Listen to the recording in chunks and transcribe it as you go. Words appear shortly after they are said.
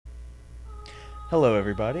Hello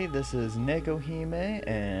everybody, this is Nekohime,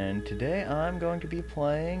 and today I'm going to be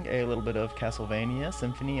playing a little bit of Castlevania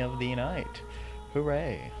Symphony of the Night.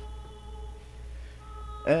 Hooray!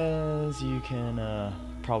 As you can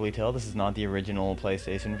probably tell, this is not the original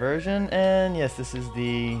PlayStation version, and yes, this is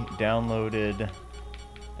the downloaded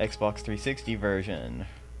Xbox 360 version.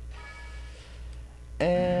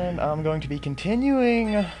 And I'm going to be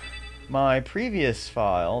continuing my previous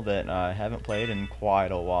file that I haven't played in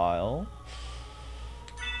quite a while.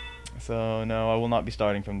 So no, I will not be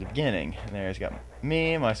starting from the beginning. There's got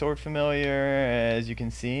me, my sword familiar. As you can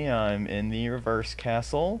see, I'm in the reverse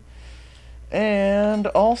castle. And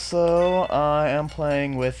also, I am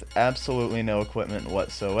playing with absolutely no equipment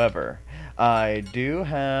whatsoever. I do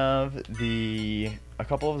have a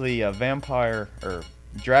couple of the vampire or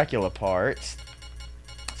Dracula parts,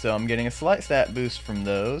 so I'm getting a slight stat boost from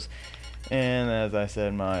those. And as I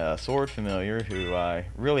said, my sword familiar, who I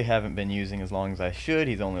really haven't been using as long as I should.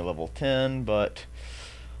 He's only level 10, but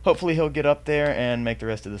hopefully he'll get up there and make the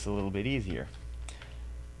rest of this a little bit easier.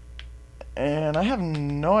 And I have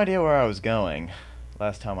no idea where I was going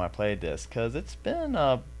last time I played this, because it's been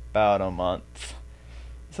about a month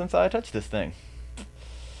since I touched this thing.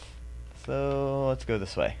 So let's go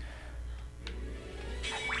this way.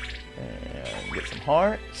 And get some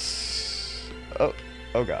hearts. Oh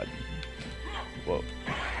god. Whoa.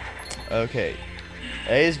 Okay.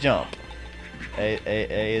 A is jump. A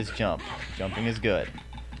is jump. Jumping is good.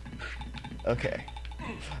 Okay.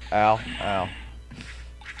 Ow. Ow.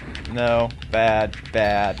 No. Bad.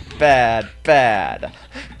 Bad. Bad. Bad.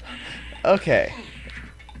 Okay.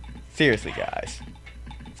 Seriously, guys.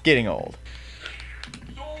 It's getting old.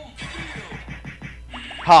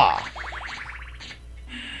 Ha!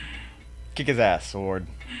 Kick his ass, sword.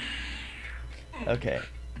 Okay.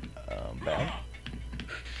 Bad.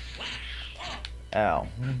 Ow.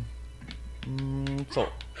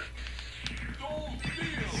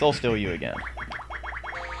 Soul steal you again.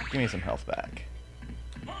 Give me some health back.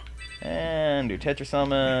 And do Tetra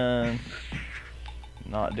Summon.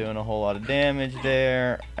 Not doing a whole lot of damage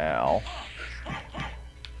there. Ow.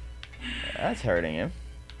 That's hurting him.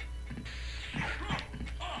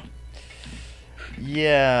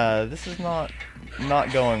 Yeah, this is not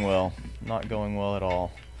going well. Not going well at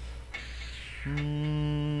all.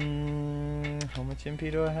 How much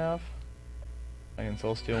MP do I have? I can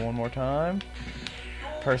soul steal one more time.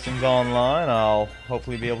 Person's online. I'll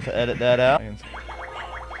hopefully be able to edit that out. A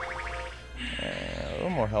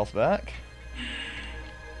little more health back.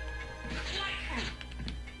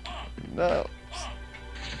 No.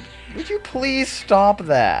 Would you please stop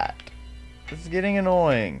that? This is getting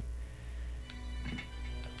annoying.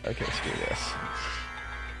 Okay, screw this.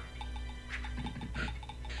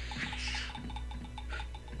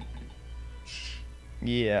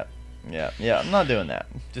 Yeah, I'm not doing that.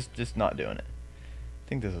 Just not doing it. I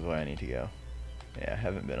think this is where I need to go. Yeah, I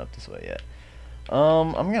haven't been up this way yet.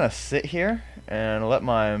 I'm gonna sit here and let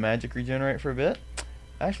my magic regenerate for a bit.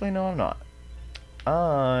 Actually, no, I'm not.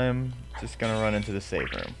 I'm just gonna run into the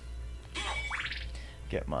save room.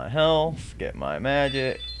 Get my health, get my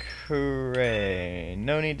magic. Hooray.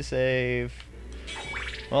 No need to save.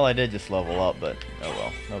 Well, I did just level up, but oh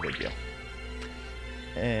well, no big deal.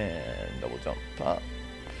 And double jump up.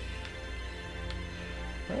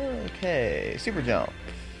 Okay, super jump.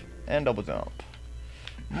 And double jump.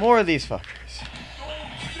 More of these fuckers.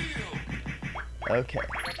 Okay.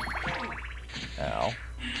 Ow.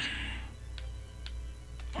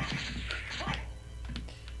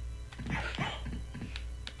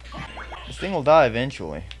 This thing will die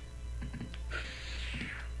eventually.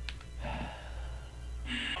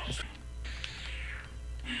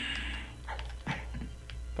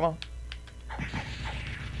 Come on.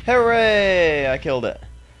 Hooray! I killed it.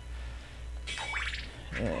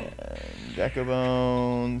 And Deco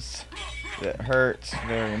Bones. That hurts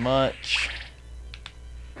very much.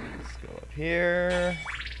 Let's go up here.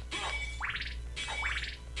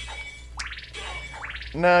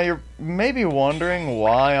 Now you're maybe wondering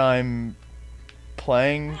why I'm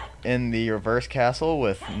playing in the reverse castle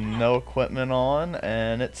with no equipment on,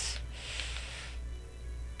 and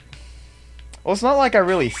well, it's not like I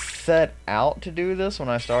really set out to do this when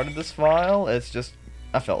I started this file. It's just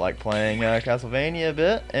I felt like playing Castlevania a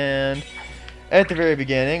bit, and at the very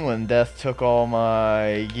beginning when Death took all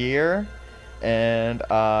my gear and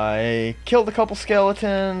I killed a couple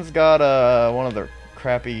skeletons, got one of the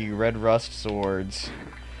crappy red rust swords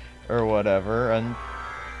or whatever, and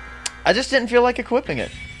I just didn't feel like equipping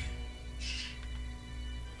it.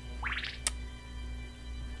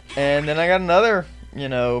 And then I got another,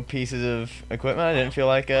 pieces of equipment. I didn't feel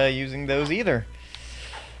like using those either.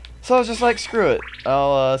 So So I was just like, screw it.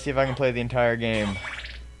 I'll see if I can play the entire game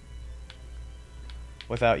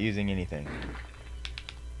without using anything.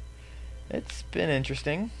 It's been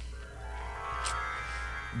interesting.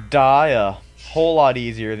 Die a whole lot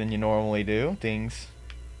easier than you normally do. Things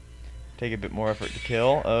take a bit more effort to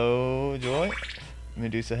kill. Oh, joy.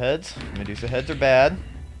 Medusa heads. Medusa heads are bad.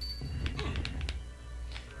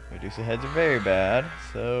 Medusa heads are very bad.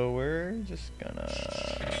 So we're just gonna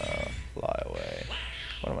fly away.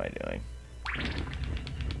 What am I doing?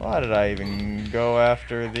 Why did I even go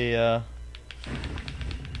after the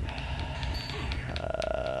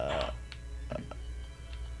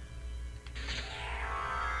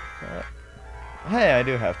hey, I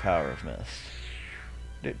do have power of mist.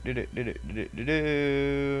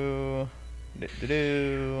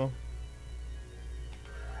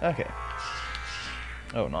 Okay.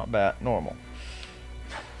 Oh, not bad. Normal.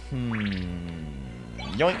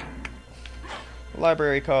 Yoink.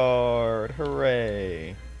 Library card.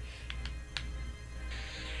 Hooray.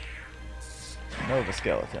 Nova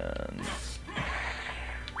skeleton.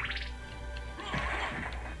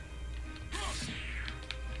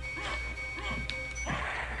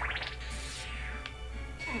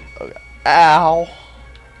 Okay. Ow.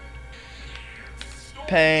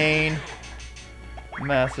 Pain.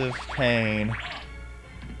 Massive pain.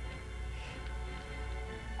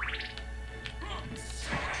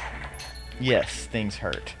 Yes, things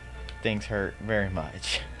hurt. Things hurt very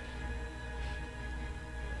much.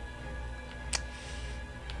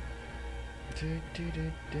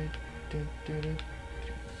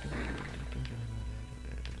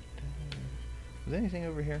 Was anything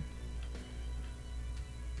over here?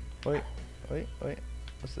 Wait.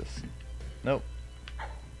 What's this? Nope.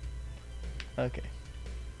 Okay.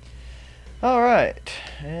 Alright.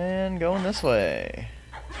 And going this way.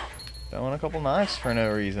 Throwing a couple knives for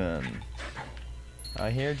no reason. I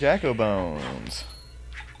hear Jacko Bones.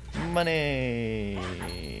 Money.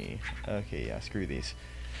 Okay, yeah, screw these.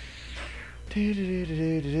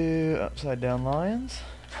 Upside down lions.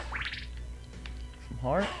 Some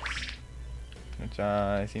hearts. Which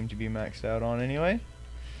I seem to be maxed out on anyway.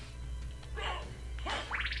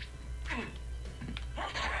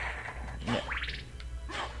 Yeah.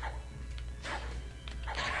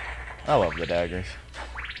 I love the daggers.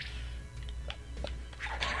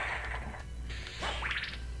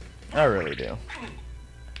 I really do.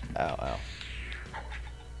 Ow, ow.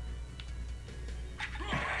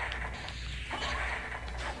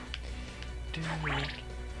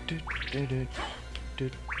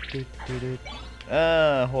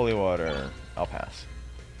 Holy water. I'll pass.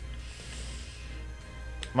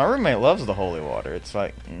 My roommate loves the holy water. It's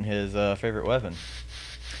like his favorite weapon.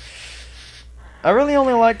 I really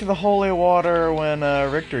only liked the holy water when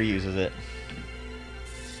Richter uses it.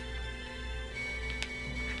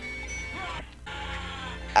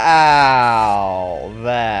 Ow,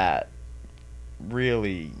 that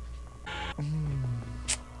really.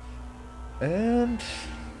 And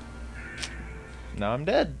now I'm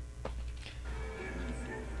dead.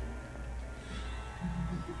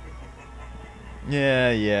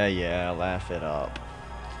 Yeah, laugh it up.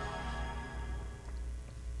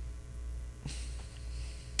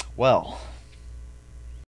 Well.